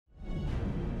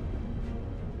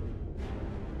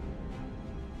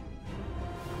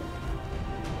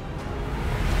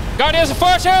Guardians of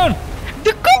Fortune!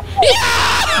 The couple!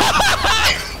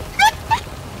 Yeah!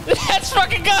 Let's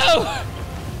fucking go!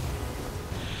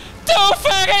 Too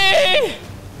faggy!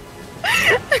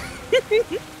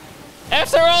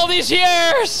 After all these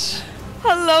years!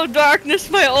 Hello,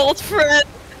 darkness, my old friend.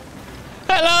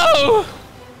 Hello!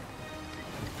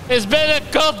 It's been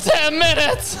a goddamn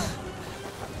minute!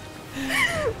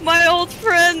 My old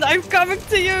friend, I'm coming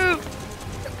to you!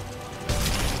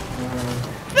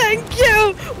 Thank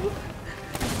you!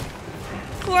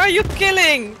 Who are you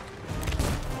killing?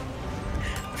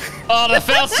 Oh, that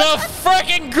felt so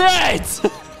freaking great!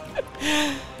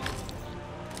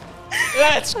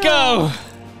 Let's go!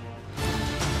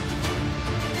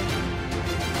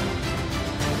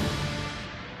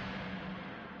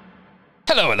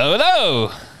 Hello, hello,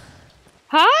 hello!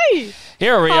 Hi!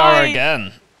 Here we Hi. are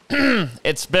again.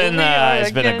 It's been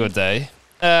a good day.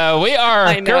 We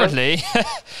are currently,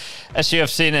 as you have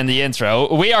seen in the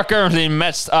intro, we are currently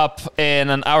matched up in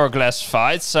an hourglass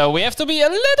fight, so we have to be a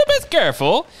little bit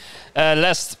careful.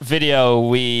 Last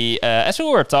video, as we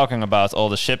were talking about all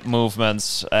the ship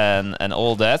movements and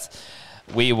all that,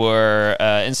 we were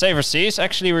in safer seas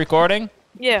actually recording.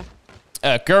 Yeah.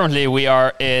 Currently, we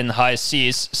are in high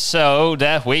seas, so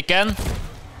that we can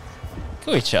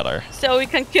kill each other. So we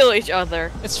can kill each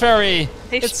other. It's very...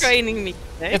 He's training me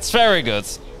today. It's very good.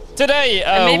 Today,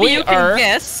 maybe you can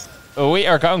guess. We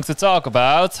are going to talk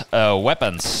about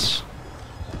weapons.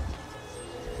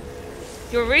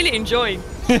 You're really enjoying.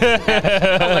 Oh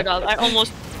my god,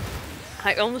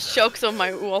 I almost choked on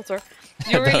my water.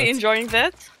 You're really enjoying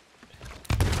that?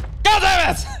 God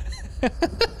damn it!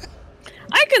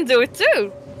 I can do it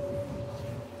too.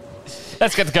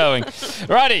 Let's get going.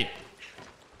 Righty.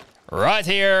 Right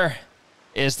here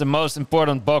is the most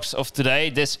important box of today.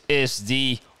 This is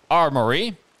the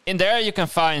armory. In there you can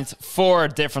find 4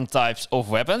 different types of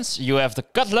weapons. You have the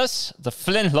cutlass, the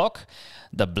flintlock,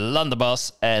 the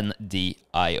blunderbuss, and the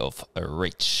eye of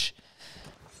reach.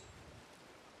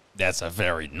 That's a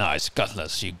very nice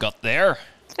cutlass you got there.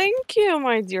 Thank you,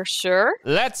 my dear sir.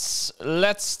 Let's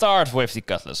start with the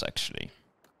cutlass actually.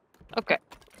 Okay.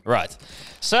 Right.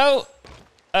 So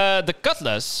the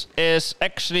cutlass is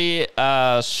actually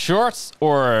a short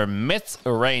or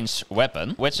mid-range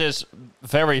weapon, which is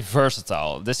very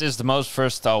versatile. This is the most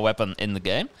versatile weapon in the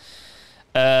game.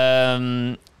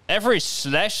 Every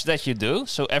slash that you do,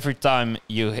 so every time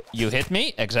you hit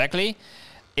me, exactly,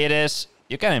 it is...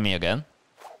 You can hit me again.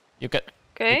 You can...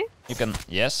 Okay. You can...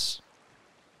 Yes.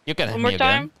 You can hit One me more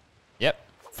time. again. Yep.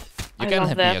 You I can love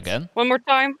hit that. me again. One more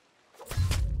time.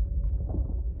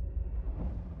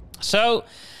 So,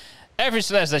 every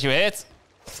slash that you hit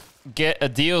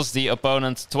deals the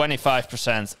opponent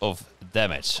 25% of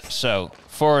damage. So,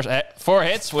 four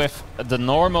hits with the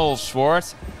normal sword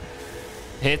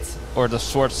hit or the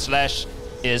sword slash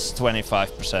is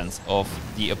 25% of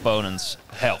the opponent's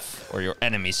health or your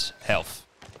enemy's health.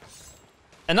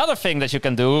 Another thing that you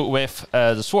can do with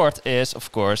the sword is,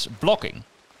 of course, blocking.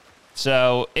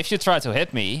 So, if you try to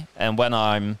hit me and when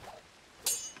I'm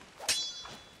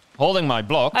holding my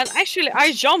block... And actually,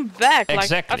 I jump back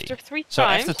exactly. like after 3 times. So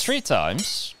after 3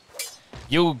 times,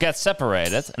 you get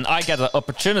separated and I get an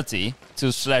opportunity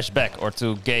to slash back or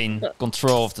to gain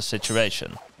control of the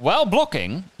situation. While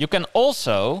blocking, you can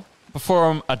also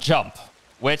perform a jump,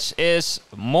 which is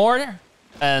more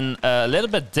and a little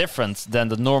bit different than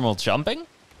the normal jumping.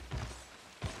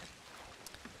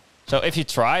 So if you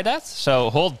try that, so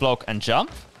hold block and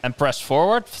jump and press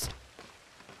forward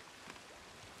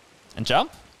and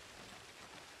jump.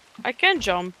 I can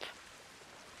jump.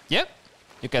 Yep,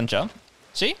 you can jump.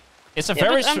 See? It's a Yeah,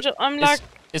 very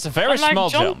it's a very small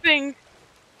jumping.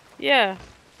 Yeah.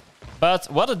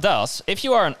 But what it does, if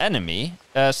you are an enemy,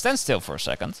 stand still for a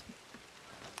second.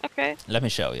 Okay. Let me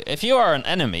show you. If you are an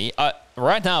enemy,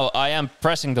 right now I am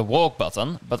pressing the walk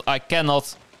button, but I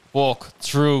cannot walk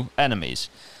through enemies.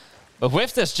 But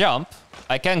with this jump,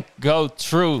 I can go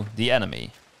through the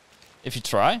enemy. If you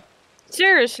try.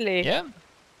 Seriously? Yeah.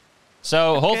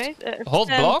 So okay. hold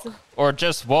block or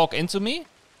just walk into me.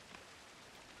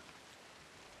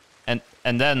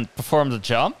 And then perform the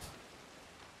jump.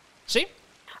 See?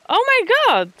 Oh my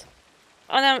god!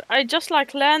 And I just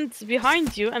like land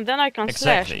behind you and then I can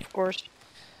slash, of course.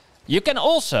 You can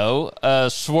also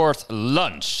sword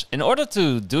lunge. In order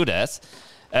to do that,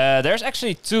 there's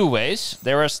actually 2 ways.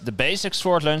 There is the basic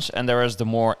sword lunge and there is the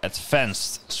more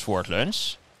advanced sword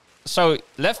lunge. So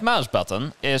left mouse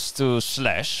button is to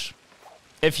slash.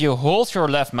 If you hold your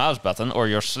left mouse button or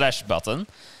your slash button,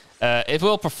 it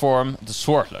will perform the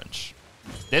sword lunge.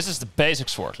 This is the basic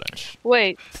sword lunge.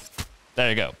 Wait. There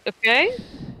you go. Okay.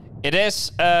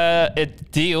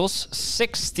 It deals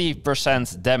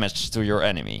 60% damage to your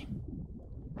enemy.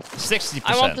 60%.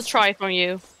 I want to try it on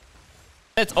you.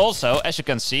 It also, as you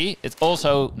can see, it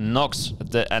also knocks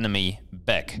the enemy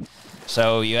back.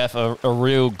 So you have a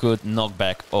real good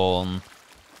knockback on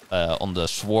the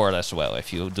sword as well,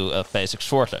 if you do a basic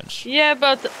sword lunge. Yeah,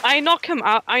 but I knock him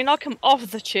out. I knock him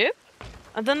off the ship,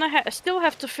 and then I still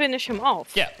have to finish him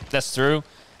off. Yeah, that's true,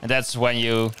 and that's when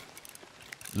you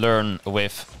learn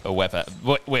with a weapon,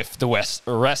 with the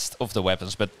rest of the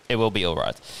weapons, but it will be all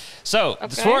right. So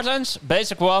the sword lunge,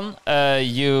 basic one,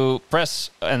 you press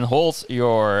and hold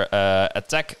your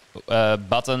attack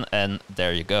button, and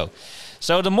there you go.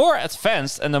 So the more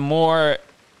advanced and the more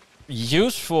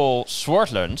useful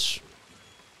sword lunge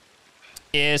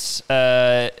is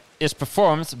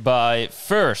performed by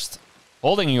first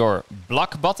holding your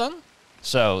block button.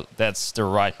 So that's the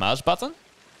right mouse button.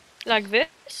 Like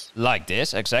this? Like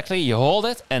this, exactly. You hold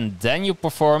it, and then you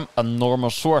perform a normal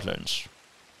sword lunge.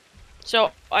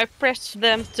 So I press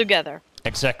them together.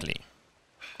 Exactly.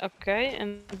 Okay,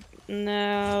 and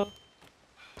now...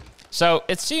 So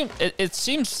it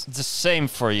seems the same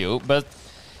for you, but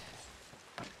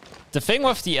the thing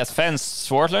with the advanced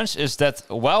sword lunge is that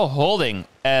while holding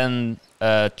and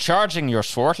charging your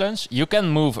sword lunge, you can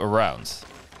move around,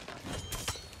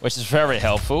 which is very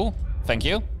helpful. Thank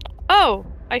you. Oh,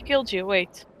 I killed you.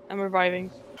 Wait, I'm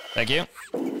reviving. Thank you.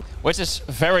 Which is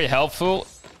very helpful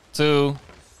to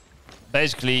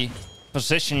basically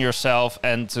position yourself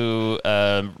and to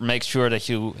make sure that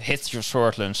you hit your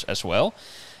sword lunge as well.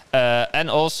 And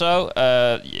also,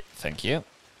 thank you.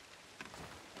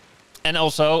 And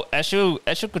also, as you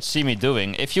could see me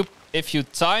doing, if you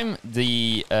time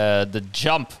the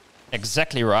jump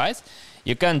exactly right,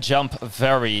 you can jump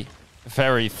very,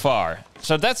 very far.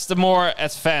 So that's the more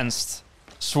advanced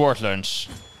sword lunge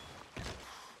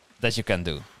that you can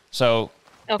do. So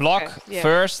block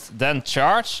first, then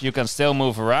charge. You can still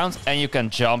move around, and you can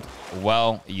jump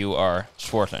while you are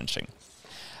sword lunging.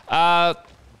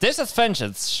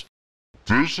 Disadvantage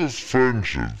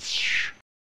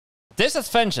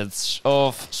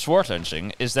of sword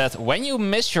lunging is that when you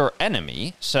miss your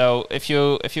enemy, so if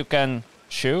you can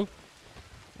shoot,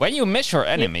 when you miss your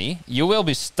enemy, you will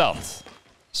be stunned.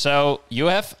 So you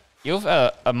have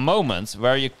a moment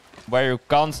where you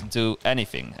can't do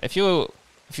anything. If you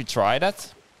try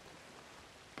that,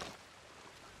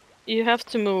 you have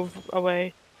to move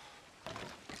away.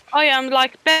 Oh yeah, I'm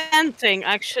like panting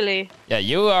actually. Yeah,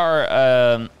 you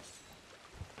are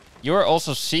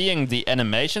also seeing the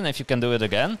animation. If you can do it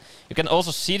again, you can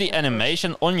also see the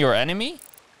animation on your enemy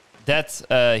that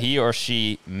he or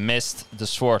she missed the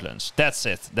sword lunge. That's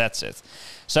it.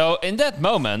 So in that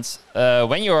moment,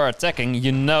 when you are attacking,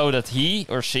 you know that he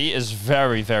or she is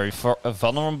very, very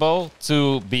vulnerable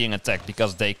to being attacked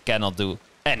because they cannot do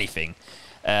anything.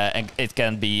 And it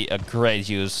can be a great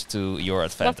use to your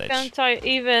advantage. But can't I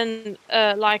even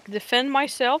like defend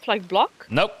myself, like block?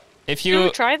 Nope. If you Can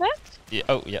we try that? Yeah,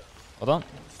 oh yeah. Hold on.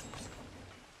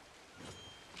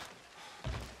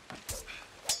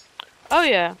 Oh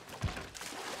yeah.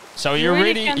 So you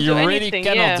really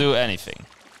cannot do anything.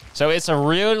 So it's a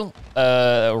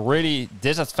really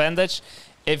disadvantage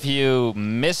if you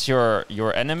miss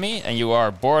your enemy and you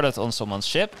are boarded on someone's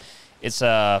ship. It's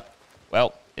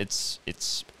well, it's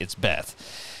bad.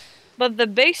 But the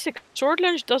basic sword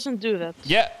lunge doesn't do that.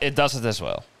 Yeah, it does it as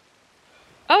well.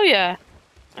 Oh yeah,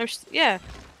 yeah.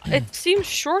 It seems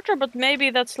shorter, but maybe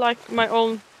that's like my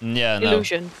own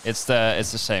illusion. No, it's the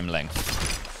same length.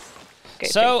 Okay,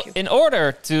 so in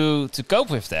order to cope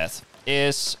with that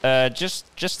is just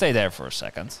stay there for a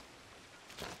second.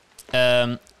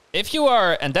 If you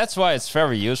are, and that's why it's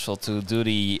very useful to do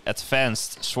the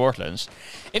advanced sword lunge.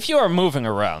 If you are moving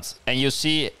around and you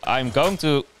see I'm going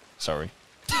to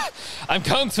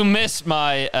miss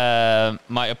my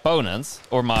my opponent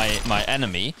or my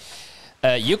enemy,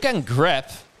 you can grab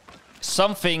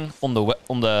something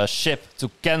on the ship to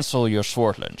cancel your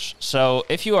sword lunge. So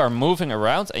if you are moving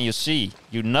around and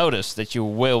you notice that you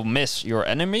will miss your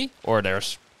enemy or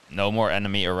there's no more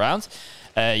enemy around,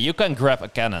 you can grab a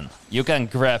cannon, you can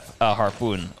grab a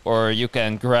harpoon, or you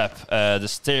can grab the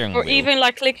steering wheel. Or even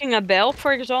like clicking a bell,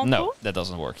 for example? No, that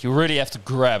doesn't work. You really have to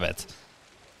grab it.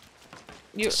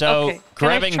 Okay.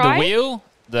 Grabbing the wheel,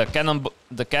 the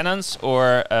cannons,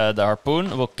 or the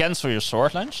harpoon will cancel your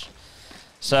sword lunge.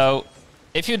 So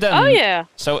if you then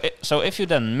so if you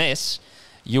then miss,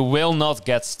 you will not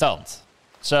get stunned.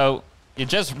 So you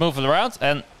just move it around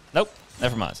and nope,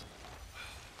 never mind.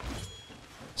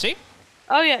 See?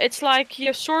 Oh yeah, it's like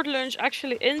your sword lunge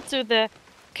actually into the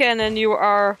cannon you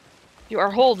are you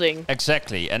are holding.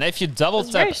 Exactly. And if you double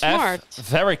tap very smart. F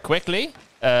very quickly,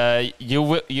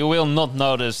 you will not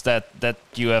notice that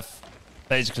you have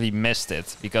basically missed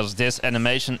it, because this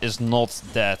animation is not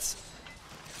that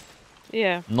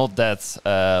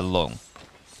long.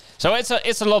 So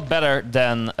it's a lot better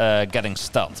than getting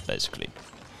stunned, basically.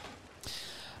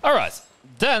 All right,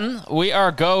 then we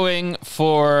are going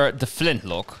for the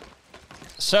flintlock.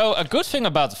 So a good thing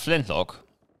about the flintlock,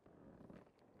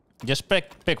 just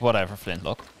pick whatever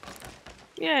flintlock.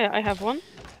 Yeah, I have one.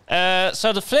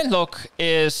 So the flintlock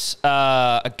is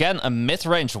again a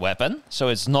mid-range weapon. So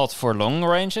it's not for long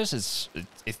ranges.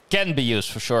 It can be used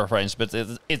for short range, but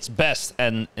it's best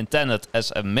and intended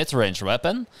as a mid-range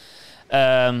weapon.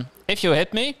 If you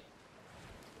hit me,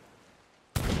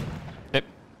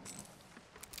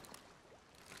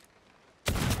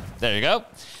 there you go.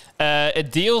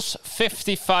 It deals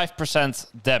 55%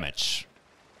 damage.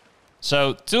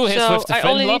 So 2 hits with the flintlock. I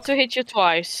only need to hit you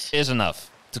twice. Is enough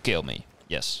to kill me.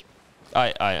 Yes,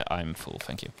 I'm full.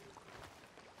 Thank you.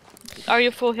 Are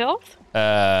you full health?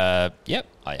 Yep,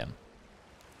 I am.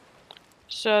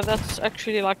 So that's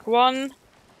actually like 1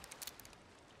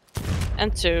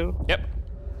 and 2. Yep.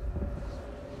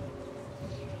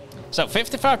 So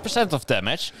 55% of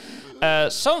damage.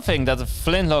 Something that the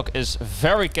flintlock is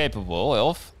very capable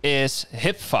of is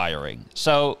hip firing.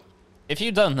 So if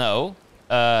you don't know,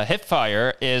 hip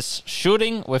fire is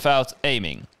shooting without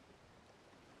aiming.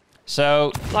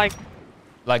 So like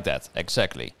that,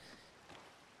 exactly.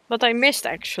 But I missed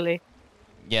actually.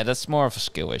 Yeah, that's more of a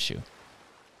skill issue.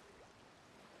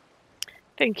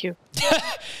 Thank you.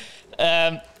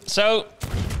 So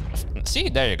see,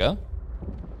 there you go.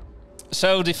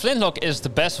 So the flintlock is the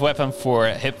best weapon for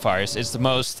hip fires. It's the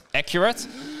most accurate,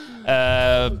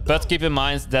 but keep in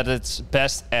mind that it's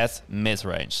best at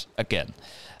mid-range again.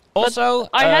 Also,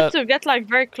 I had to get like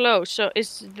very close. So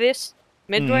is this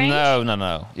mid-range?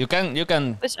 No. You can.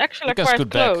 It's actually you can quite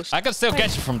scoot close. back. I can still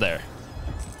catch you from there.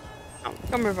 Oh,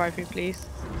 come revive me, please.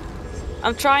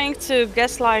 I'm trying to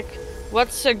guess like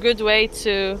what's a good way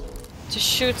to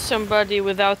shoot somebody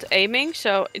without aiming.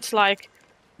 So it's like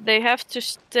they have to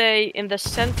stay in the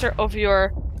center of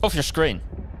your screen.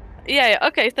 Yeah.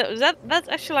 Okay. That's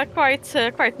actually like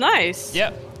quite nice.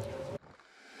 Yeah.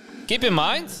 Keep in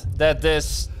mind that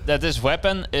this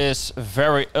weapon is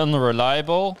very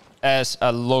unreliable as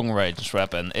a long range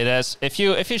weapon. It has if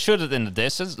you shoot it in the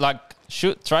distance, like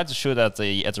try to shoot at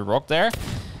the rock there,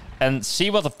 and see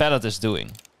what the pellet is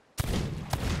doing.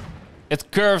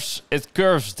 It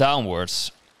curves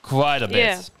downwards quite a bit.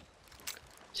 Yeah.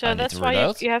 So that's why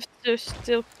you have to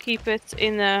still keep it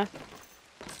in a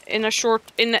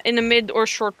mid or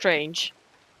short range,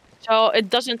 so it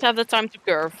doesn't have the time to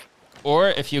curve. Or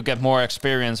if you get more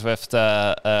experience with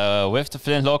the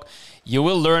flintlock, you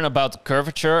will learn about the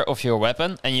curvature of your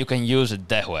weapon and you can use it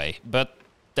that way. But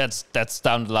that's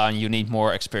down the line. You need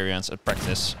more experience and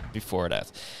practice before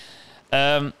that.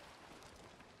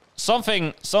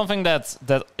 Something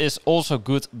that is also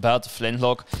good about the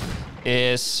flintlock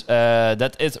is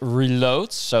that it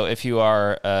reloads. So if you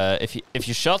are if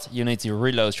you shot, you need to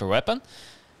reload your weapon.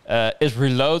 It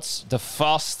reloads the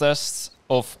fastest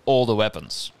of all the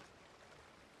weapons.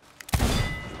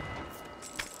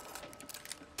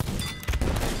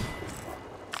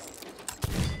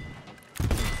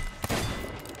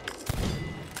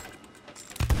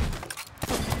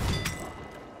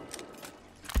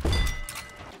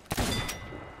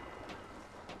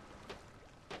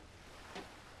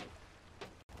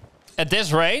 At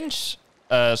this range,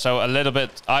 so a little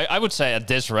bit, I would say at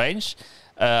this range,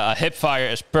 a hip fire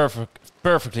is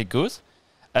perfectly good.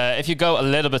 If you go a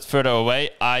little bit further away,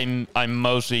 I'm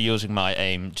mostly using my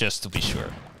aim just to be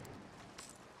sure.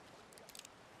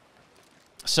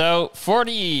 So for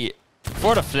the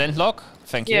flintlock,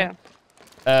 thank you.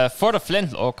 For the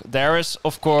flintlock, there is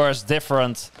of course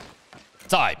different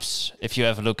types. If you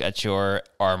have a look at your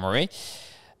armory,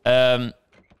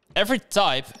 every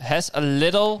type has a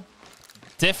little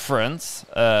different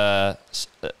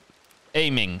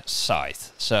aiming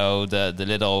sight. So the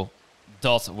little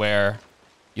dot where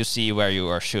you see where you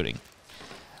are shooting.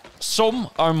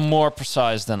 Some are more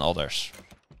precise than others,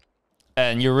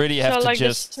 and you really have to like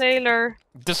just.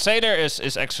 The sailor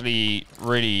is actually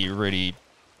really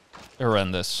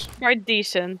horrendous. Quite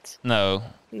decent. No,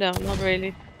 not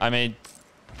really. I mean,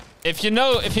 if you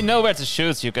know where to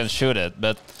shoot, you can shoot it.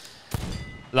 But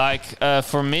like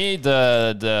for me,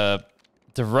 the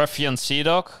ruffian sea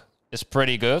dog is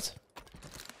pretty good.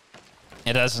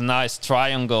 It has a nice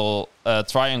triangle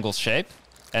shape,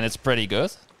 and it's pretty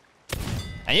good.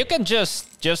 And you can just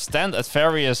stand at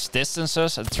various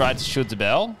distances and try to shoot the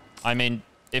bell. I mean,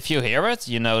 if you hear it,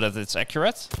 you know that it's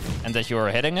accurate and that you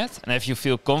are hitting it. And if you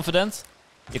feel confident,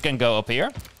 you can go up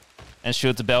here and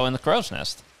shoot the bell in the crow's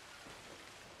nest.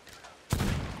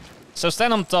 So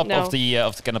stand on top of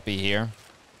the canopy here.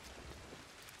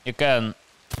 You can.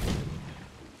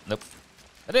 Nope.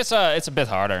 It's a bit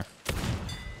harder.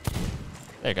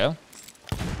 There you go.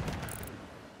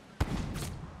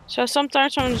 So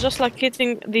sometimes I'm just like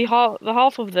hitting the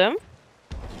half of them.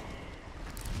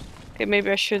 Okay,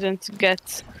 maybe I shouldn't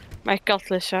get my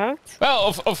cutlass out.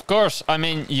 Well, of course, I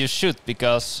mean, you should,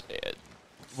 because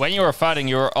when you are fighting,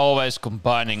 you're always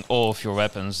combining all of your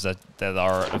weapons that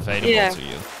are available to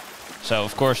you. So,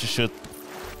 of course, you should,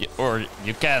 or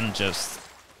you can just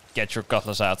get your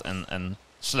cutlass out and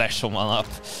slash someone up.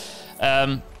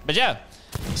 But yeah,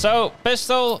 so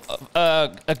pistol,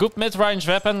 a good mid-range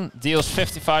weapon, deals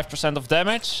 55% of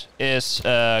damage, is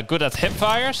good at hip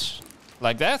fires,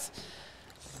 like that.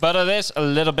 But it is a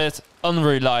little bit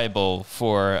unreliable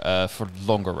for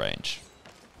longer range.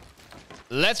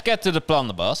 Let's get to the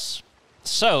blunderbuss.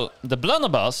 So the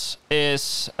blunderbuss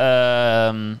is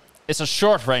a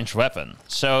short-range weapon.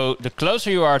 So the closer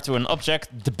you are to an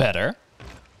object, the better.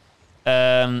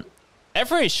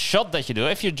 Every shot that you do,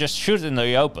 if you just shoot in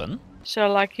the open. So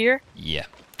like here. Yeah.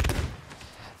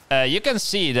 You can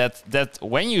see that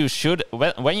when you shoot,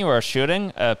 when you are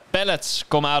shooting, pellets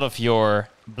come out of your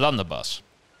blunderbuss.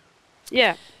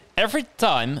 Yeah. Every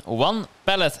time one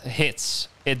pellet hits,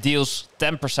 it deals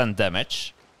 10%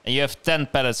 damage, and you have 10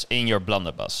 pellets in your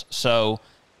blunderbuss. So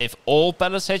if all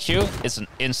pellets hit you, it's an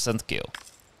instant kill.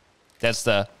 That's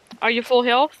the. Are you full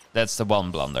health? That's the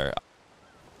one blunder.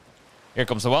 Here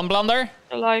comes the one blunder.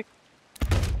 So like.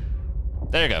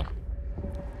 There you go.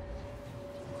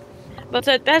 But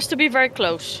it has to be very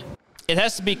close. It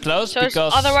has to be close, so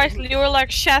because otherwise you will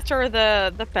like shatter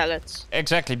the pellets.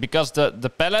 Exactly, because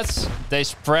the pellets, they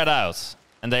spread out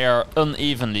and they are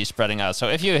unevenly spreading out. So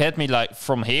if you hit me like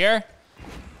from here,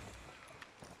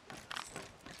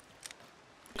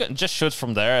 you can just shoot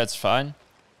from there, it's fine.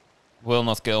 Will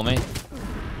not kill me.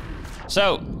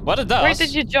 So what it does. Where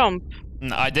did you jump?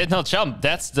 No, I did not jump.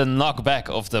 That's the knockback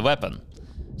of the weapon.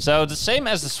 So the same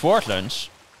as the sword lunge.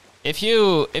 If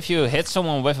you hit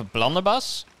someone with a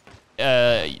blunderbuss,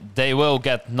 they will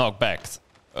get knocked back,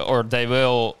 or they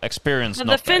will experience knockback.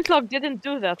 But the flintlock didn't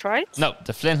do that, right? No,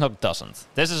 the flintlock doesn't.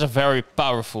 This is a very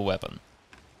powerful weapon.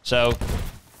 So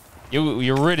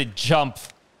you really jump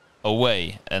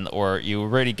away, or you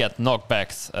really get knocked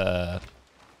back a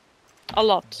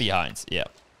lot behind. Yeah.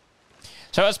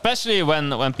 So especially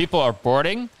when people are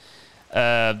boarding,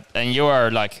 and you are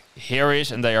like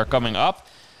heroes and they are coming up.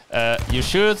 You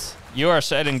shoot, you are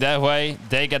sailing that way,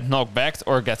 they get knocked back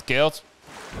or get killed.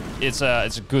 It's a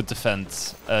good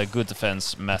defense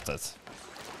method.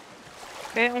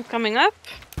 Okay, I'm coming up.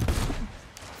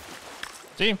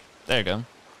 See? There you go.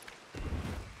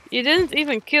 You didn't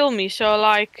even kill me, so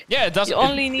like yeah, it doesn't. You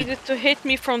only needed to hit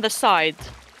me from the side.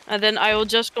 And then I will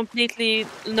just completely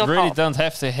knock You really off. don't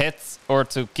have to hit or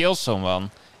to kill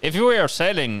someone. If you are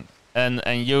sailing and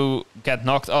you get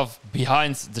knocked off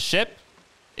behind the ship,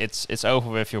 it's over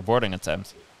with your boarding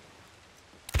attempt.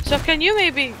 So can you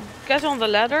maybe get on the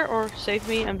ladder or save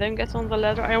me and then get on the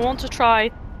ladder? I want to try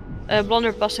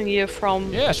blunderbussing you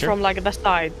from like the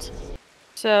side.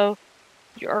 So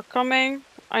you are coming.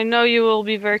 I know you will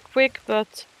be very quick,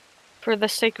 but for the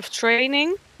sake of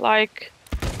training, like.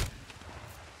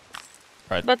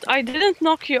 Right. But I didn't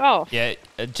knock you off. Yeah,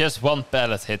 just one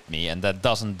pellet hit me, and that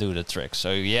doesn't do the trick.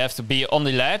 So you have to be on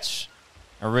the ledge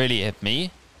and really hit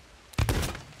me.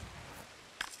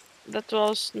 That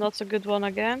was not a good one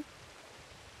again.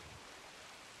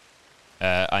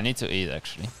 I need to eat,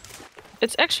 actually.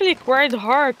 It's actually quite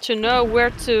hard to know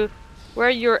where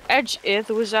your edge is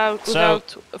without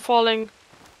falling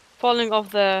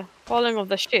off the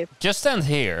ship. Just stand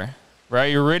here, where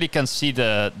you really can see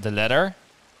the ladder.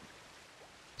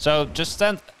 So just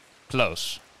stand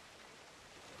close.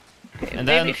 Okay, and maybe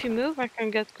then if you move, I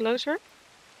can get closer.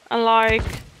 And like.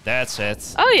 That's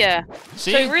it. Oh yeah.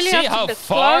 See, so you really have how to get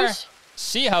far? close.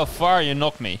 See how far you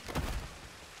knock me.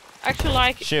 Actually,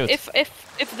 like, shoot.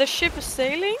 If the ship is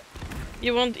sailing,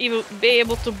 you won't even be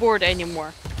able to board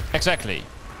anymore. Exactly.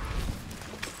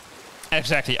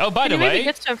 Exactly. Oh, by Can the you maybe way.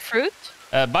 get some fruit?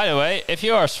 By the way, if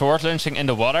you are sword launching in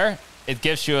the water, it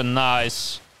gives you a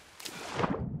nice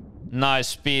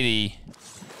speedy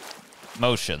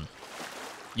motion.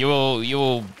 You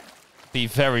will be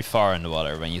very far in the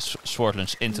water when you sword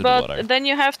launch into the water. But then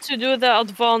you have to do the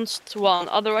advanced one,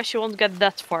 otherwise you won't get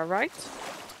that far, right?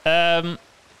 I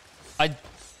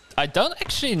don't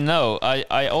actually know.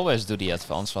 I always do the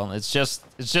advanced one. It's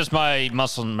just my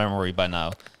muscle memory by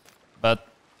now. But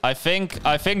I think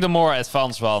the more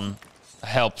advanced one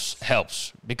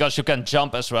helps because you can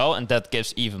jump as well, and that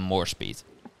gives even more speed.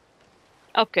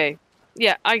 Okay.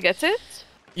 Yeah, I get it.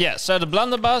 Yeah, so the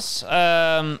blunderbuss,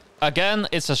 again,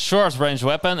 it's a short-range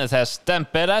weapon. It has 10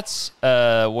 pellets,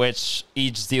 which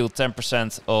each deal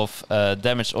 10% of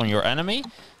damage on your enemy.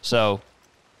 So,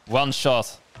 one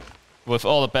shot with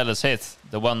all the pellets hit,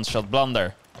 the one-shot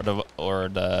blunder, or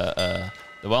the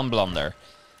one blunder,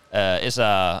 is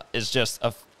just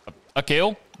a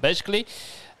kill, basically.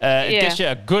 It gives you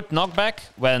a good knockback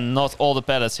when not all the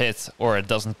pellets hit, or it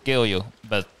doesn't kill you,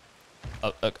 but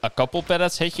a couple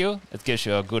pellets hit you. It gives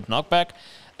you a good knockback.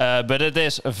 But it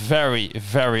is very,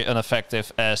 very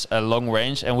ineffective as a long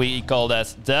range, and we call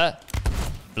that the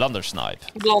blunder snipe.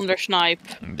 Blunder snipe.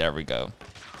 There we go.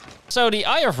 So the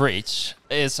Eye of Reach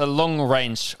is a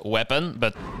long-range weapon,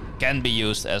 but can be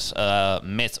used as a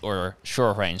mid or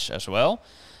short range as well.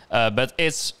 But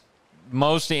it's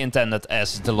mostly intended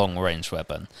as the long-range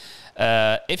weapon.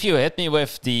 If you hit me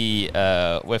with the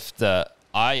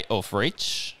Eye of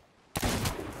Reach,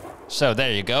 so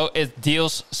there you go, it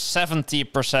deals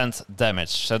 70% damage,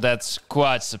 so that's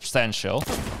quite substantial.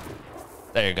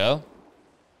 There you go.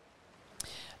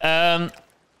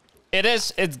 It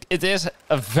is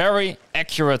a very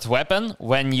accurate weapon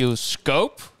when you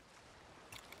scope.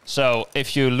 So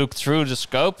if you look through the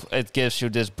scope, it gives you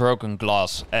this broken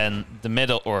glass, and the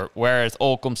middle, or where it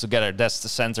all comes together, that's the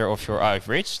center of your Eye of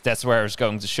Reach. That's where it's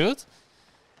going to shoot.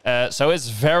 So it's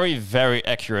very, very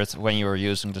accurate when you are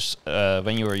using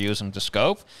the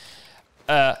scope.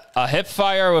 A hip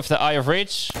fire with the Eye of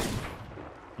Reach,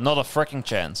 not a freaking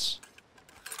chance.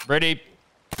 Pretty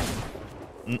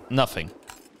nothing.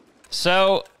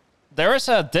 So there is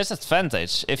a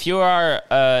disadvantage if you are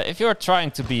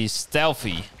trying to be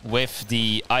stealthy with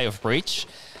the Eye of Reach.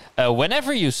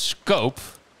 Whenever you scope,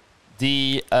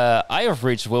 the Eye of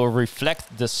Reach will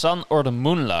reflect the sun or the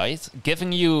moonlight,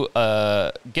 giving your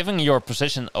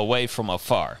position away from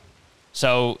afar.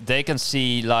 So they can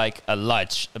see like a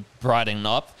light brightening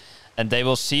up, and they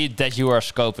will see that you are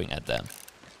scoping at them.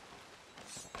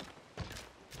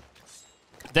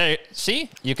 There, see?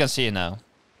 You can see it now.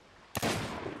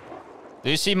 Do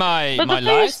you see my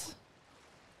light?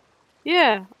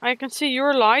 Yeah, I can see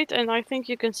your light, and I think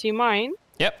you can see mine.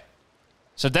 Yep.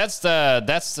 So that's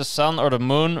the sun or the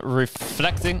moon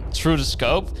reflecting through the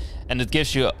scope, and it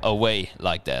gives you away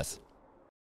like that.